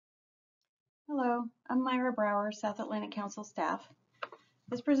Hello, I'm Myra Brower, South Atlantic Council staff.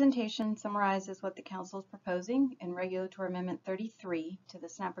 This presentation summarizes what the Council is proposing in Regulatory Amendment 33 to the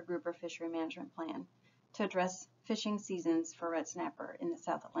Snapper Grouper Fishery Management Plan to address fishing seasons for red snapper in the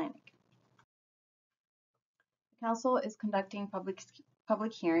South Atlantic. The Council is conducting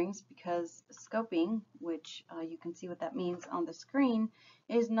public hearings because scoping, which you can see what that means on the screen,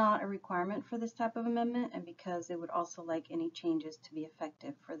 is not a requirement for this type of amendment, and because it would also like any changes to be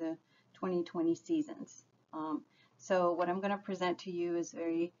effective for the 2020 seasons. So what I'm going to present to you is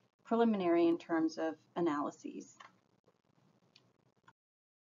very preliminary in terms of analyses.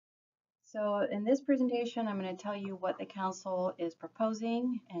 So in this presentation, I'm going to tell you what the Council is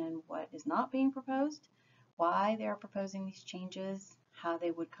proposing and what is not being proposed, why they are proposing these changes, how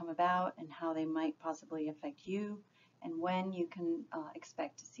they would come about, and how they might possibly affect you, and when you can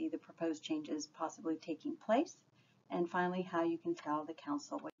expect to see the proposed changes possibly taking place, and finally how you can tell the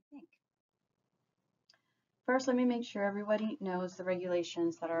Council what you think. First, let me make sure everybody knows the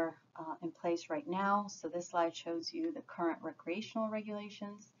regulations that are in place right now. So this slide shows you the current recreational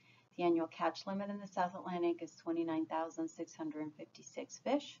regulations. The annual catch limit in the South Atlantic is 29,656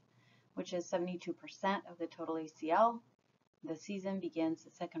 fish, which is 72% of the total ACL. The season begins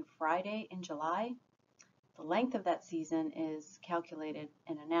the second Friday in July. The length of that season is calculated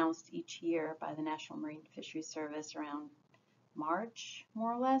and announced each year by the National Marine Fisheries Service around March,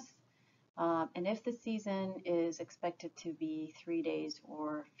 more or less. And if the season is expected to be 3 days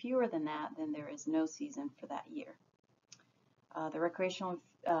or fewer than that, then there is no season for that year. The recreational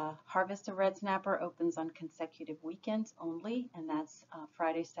harvest of red snapper opens on consecutive weekends only, and that's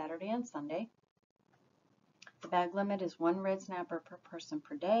Friday, Saturday, and Sunday. The bag limit is 1 red snapper per person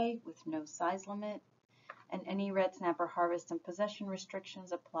per day with no size limit, and any red snapper harvest and possession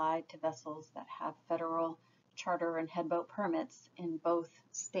restrictions apply to vessels that have federal charter and headboat permits in both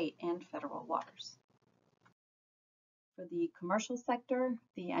state and federal waters. For the commercial sector,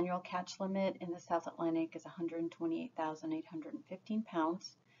 the annual catch limit in the South Atlantic is 128,815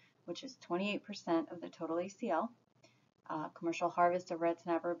 pounds, which is 28% of the total ACL. Commercial harvest of red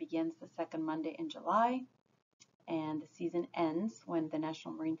snapper begins the second Monday in July, and the season ends when the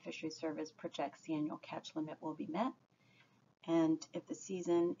National Marine Fisheries Service projects the annual catch limit will be met. And if the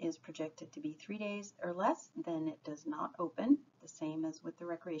season is projected to be 3 days or less, then it does not open, the same as with the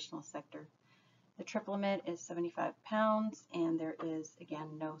recreational sector. The trip limit is 75 pounds, and there is,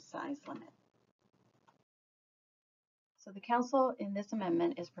 again, no size limit. So the Council in this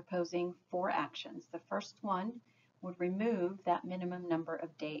amendment is proposing 4 actions. The first one would remove that minimum number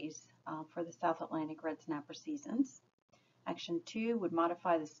of days for the South Atlantic red snapper seasons. Action 2 would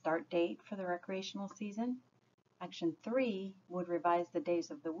modify the start date for the recreational season. Action 3 would revise the days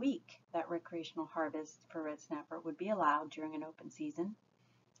of the week that recreational harvest for red snapper would be allowed during an open season.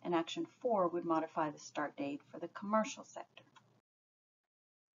 And Action 4 would modify the start date for the commercial sector.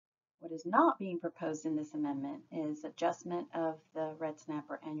 What is not being proposed in this amendment is adjustment of the red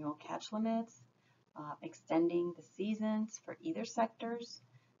snapper annual catch limits, extending the seasons for either sectors,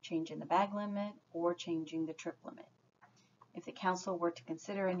 changing the bag limit, or changing the trip limit. If the Council were to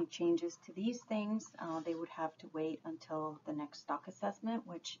consider any changes to these things, they would have to wait until the next stock assessment,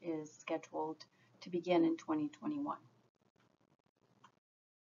 which is scheduled to begin in 2021.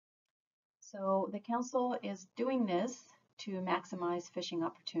 So the Council is doing this to maximize fishing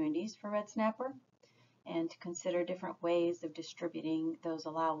opportunities for red snapper and to consider different ways of distributing those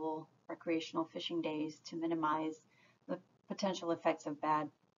allowable recreational fishing days to minimize the potential effects of bad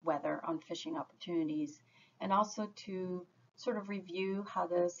weather on fishing opportunities, and also to sort of review how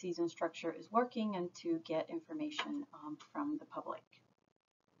the season structure is working and to get information from the public.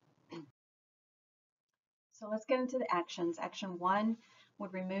 So let's get into the actions. Action 1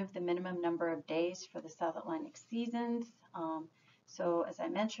 would remove the minimum number of days for the South Atlantic seasons. So as I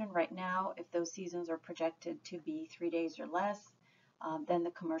mentioned, right now, if those seasons are projected to be 3 days or less, then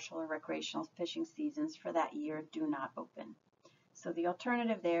the commercial or recreational fishing seasons for that year do not open. So the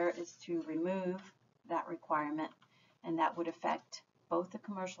alternative there is to remove that requirement, and that would affect both the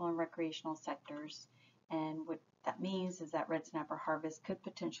commercial and recreational sectors. And what that means is that red snapper harvest could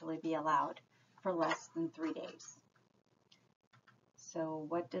potentially be allowed for less than 3 days. So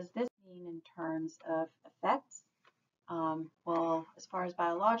what does this mean in terms of effects? Well, as far as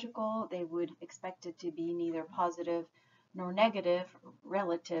biological, they would expect it to be neither positive nor negative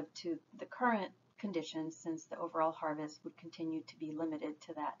relative to the current conditions, since the overall harvest would continue to be limited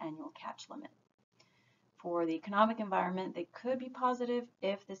to that annual catch limit. For the economic environment, they could be positive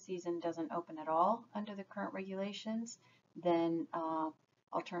if the season doesn't open at all under the current regulations. Then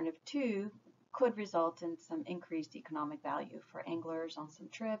alternative 2 could result in some increased economic value for anglers on some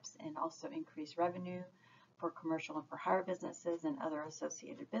trips and also increased revenue for commercial and for hire businesses and other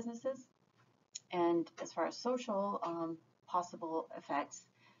associated businesses. And as far as social possible effects,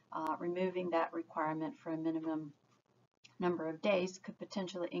 removing that requirement for a minimum number of days could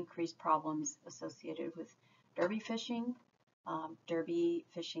potentially increase problems associated with derby fishing. Derby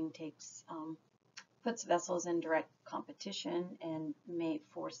fishing puts vessels in direct competition and may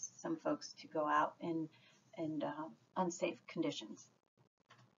force some folks to go out in unsafe conditions.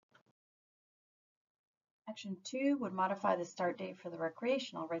 Action 2 would modify the start date for the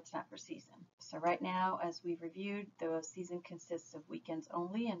recreational red snapper season. So right now, as we've reviewed, the season consists of weekends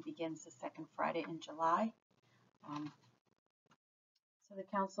only and begins the second Friday in July. So the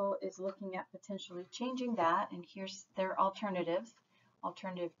council is looking at potentially changing that, and here's their alternatives.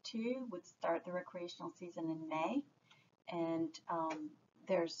 Alternative 2 would start the recreational season in May, and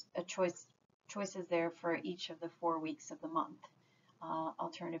there's choices there for each of the 4 weeks of the month.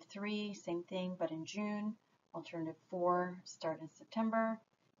 Alternative 3, same thing, but in June. Alternative 4, start in September.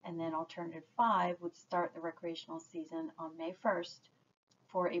 And then alternative 5 would start the recreational season on May 1st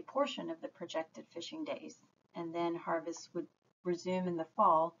for a portion of the projected fishing days. And then harvest would resume in the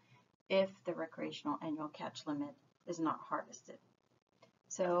fall if the recreational annual catch limit is not harvested.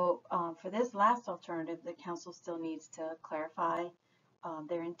 So for this last alternative, the council still needs to clarify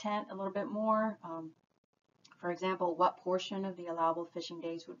their intent a little bit more. For example, what portion of the allowable fishing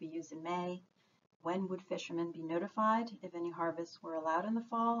days would be used in May? When would fishermen be notified if any harvests were allowed in the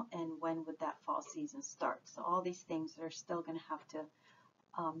fall? And when would that fall season start? So all these things they're still going to have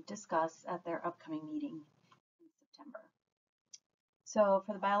to discuss at their upcoming meeting in September. So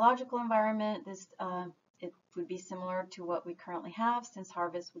for the biological environment, it would be similar to what we currently have, since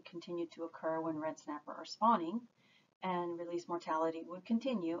harvest would continue to occur when red snapper are spawning, and release mortality would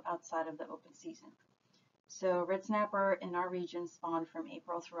continue outside of the open season. So red snapper in our region spawn from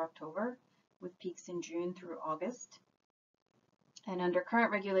April through October, with peaks in June through August. And under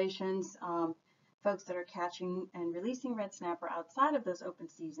current regulations, folks that are catching and releasing red snapper outside of those open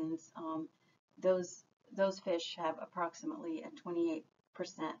seasons, those fish have approximately a 28%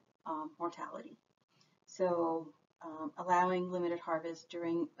 mortality. So allowing limited harvest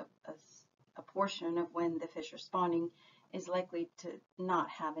during a portion of when the fish are spawning is likely to not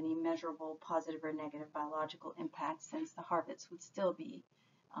have any measurable positive or negative biological impact, since the harvest would still be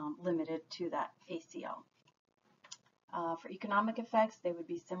limited to that ACL. For economic effects, they would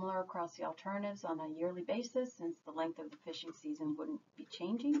be similar across the alternatives on a yearly basis, since the length of the fishing season wouldn't be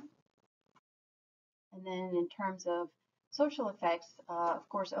changing. And then in terms of social effects, of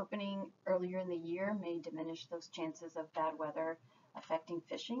course, opening earlier in the year may diminish those chances of bad weather affecting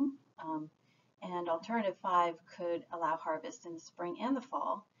fishing. And alternative 5 could allow harvest in the spring and the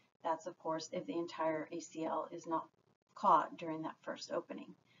fall. That's, of course, if the entire ACL is not caught during that first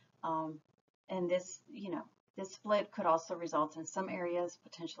opening. And this split could also result in some areas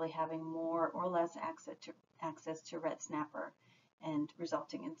potentially having more or less access to red snapper, and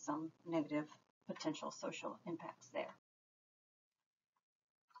resulting in some negative potential social impacts there.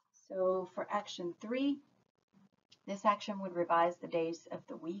 So for action 3, this action would revise the days of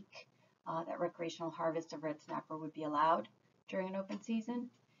the week that recreational harvest of red snapper would be allowed during an open season.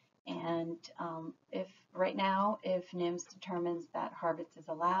 And if NIMS determines that harvest is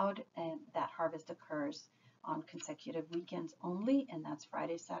allowed, and that harvest occurs on consecutive weekends only, and that's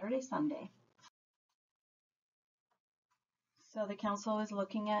Friday, Saturday, Sunday. So the council is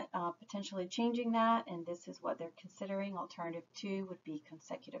looking at potentially changing that, and this is what they're considering. Alternative 2 would be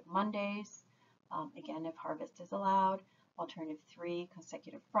consecutive Mondays, again, if harvest is allowed. Alternative 3,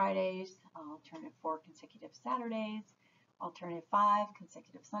 consecutive Fridays. Alternative 4, consecutive Saturdays. Alternative 5,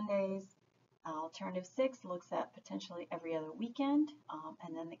 consecutive Sundays. Alternative 6 looks at potentially every other weekend,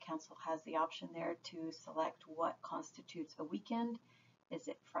 and then the council has the option there to select what constitutes a weekend. Is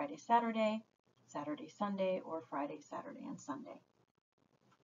it Friday, Saturday, Saturday, Sunday, or Friday, Saturday, and Sunday?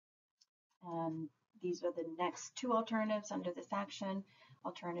 And these are the next 2 alternatives under this action.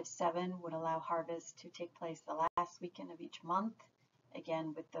 Alternative 7 would allow harvest to take place the last weekend of each month,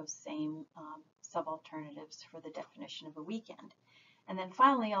 again with those same sub-alternatives for the definition of a weekend. And then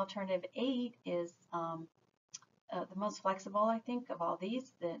finally, alternative 8 is the most flexible, I think, of all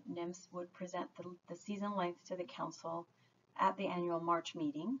these. The NIMS would present the season length to the council at the annual March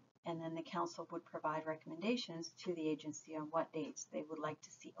meeting, and then the council would provide recommendations to the agency on what dates they would like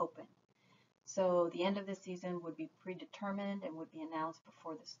to see open. So the end of the season would be predetermined and would be announced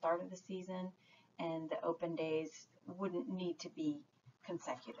before the start of the season, and the open days wouldn't need to be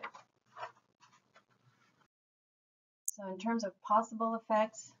consecutive. So in terms of possible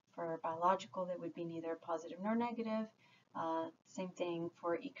effects, For biological, they would be neither positive nor negative. Same thing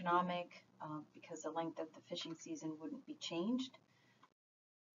for economic, because the length of the fishing season wouldn't be changed.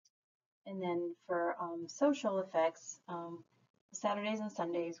 And then for social effects, Saturdays and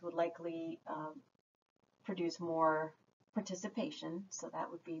Sundays would likely produce more participation, so that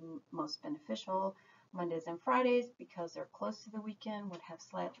would be most beneficial. Mondays and Fridays, because they're close to the weekend, would have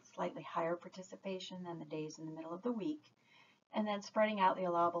slightly higher participation than the days in the middle of the week. And then spreading out the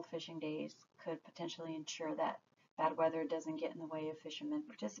allowable fishing days could potentially ensure that bad weather doesn't get in the way of fishermen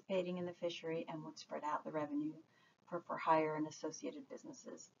participating in the fishery and would spread out the revenue for hire and associated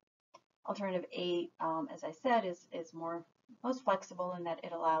businesses. Alternative 8, as I said, is most flexible in that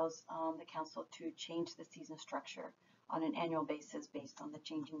it allows the council to change the season structure on an annual basis based on the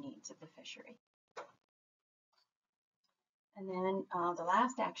changing needs of the fishery. And then the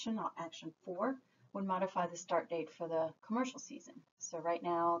last action, action 4, would modify the start date for the commercial season. So right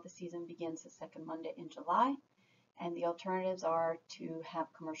now the season begins the second Monday in July, and the alternatives are to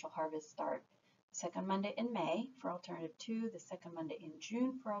have commercial harvest start second Monday in May for alternative 2, the second Monday in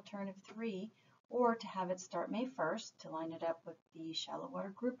June for alternative 3, or to have it start May 1st to line it up with the shallow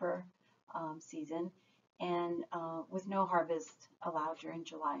water grouper season, and with no harvest allowed during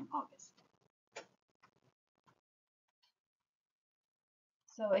July and August.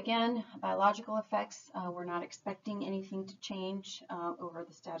 So again, biological effects, we're not expecting anything to change over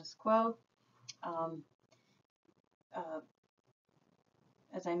the status quo.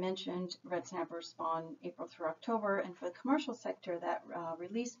 As I mentioned, red snappers spawn April through October, and for the commercial sector, that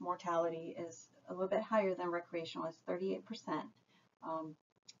release mortality is a little bit higher than recreational, it's 38%.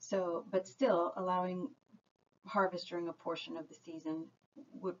 But still, allowing harvest during a portion of the season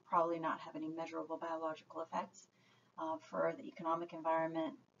would probably not have any measurable biological effects. For the economic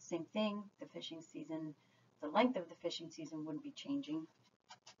environment, same thing. The fishing season, the length of the fishing season wouldn't be changing.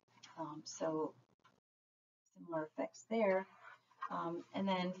 So similar effects there. And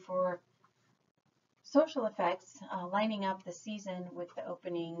then for social effects, lining up the season with the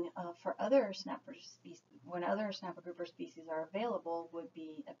opening for other snapper species, when other snapper grouper species are available, would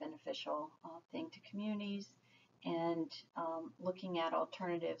be a beneficial thing to communities. And looking at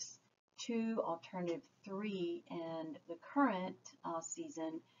alternatives 2, alternative 3, and the current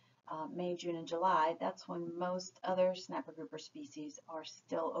season, May, June, and July, that's when most other snapper grouper species are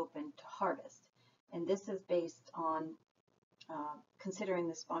still open to harvest. And this is based on considering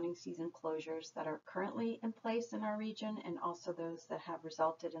the spawning season closures that are currently in place in our region, and also those that have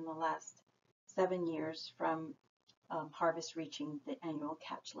resulted in the last 7 years from harvest reaching the annual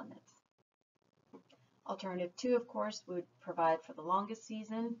catch limits. Alternative 2, of course, would provide for the longest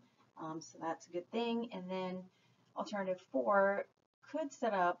season, so that's a good thing. And then alternative 4 could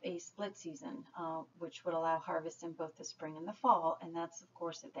set up a split season, which would allow harvest in both the spring and the fall, and that's, of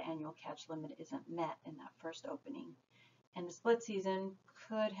course, if the annual catch limit isn't met in that first opening. And the split season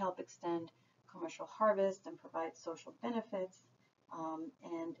could help extend commercial harvest and provide social benefits,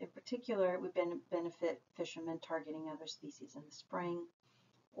 and in particular, it would benefit fishermen targeting other species in the spring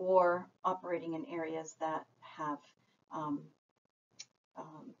or operating in areas that have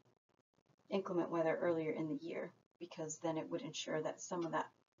inclement weather earlier in the year, because then it would ensure that some of that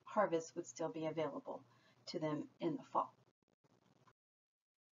harvest would still be available to them in the fall.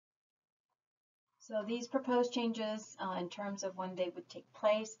 So these proposed changes, in terms of when they would take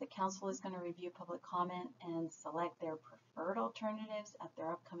place, the council is going to review public comment and select their preferred alternatives at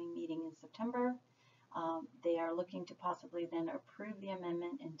their upcoming meeting in September. They are looking to possibly then approve the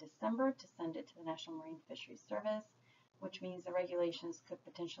amendment in December to send it to the National Marine Fisheries Service, which means the regulations could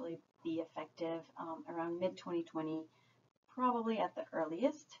potentially be effective around mid-2020, probably at the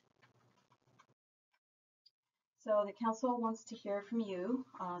earliest. So the council wants to hear from you,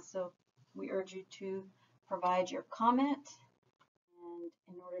 so we urge you to provide your comment, and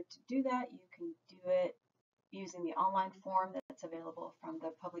in order to do that, you can do it using the online form that's available from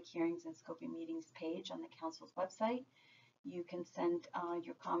the Public Hearings and Scoping Meetings page on the council's website. You can send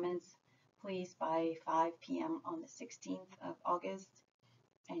your comments, please, by 5 p.m. on the 16th of August,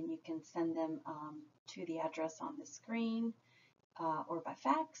 and you can send them to the address on the screen or by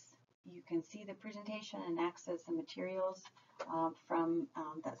fax. You can see the presentation and access the materials from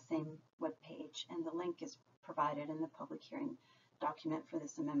that same web page, and the link is provided in the public hearing document for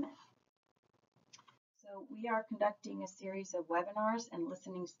this amendment. So we are conducting a series of webinars and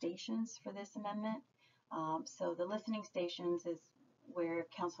listening stations for this amendment. So the listening stations is where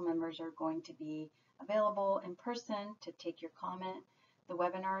council members are going to be available in person to take your comment. The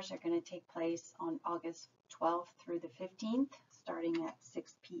webinars are going to take place on August 12th through the 15th, starting at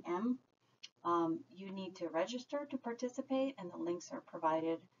 6 p.m. You need to register to participate, and the links are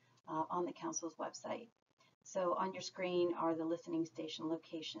provided on the Council's website. So on your screen are the listening station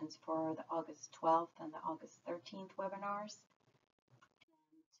locations for the August 12th and the August 13th webinars.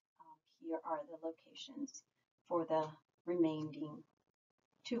 And here are the locations for the remaining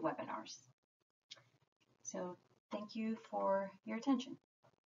 2 webinars. So thank you for your attention.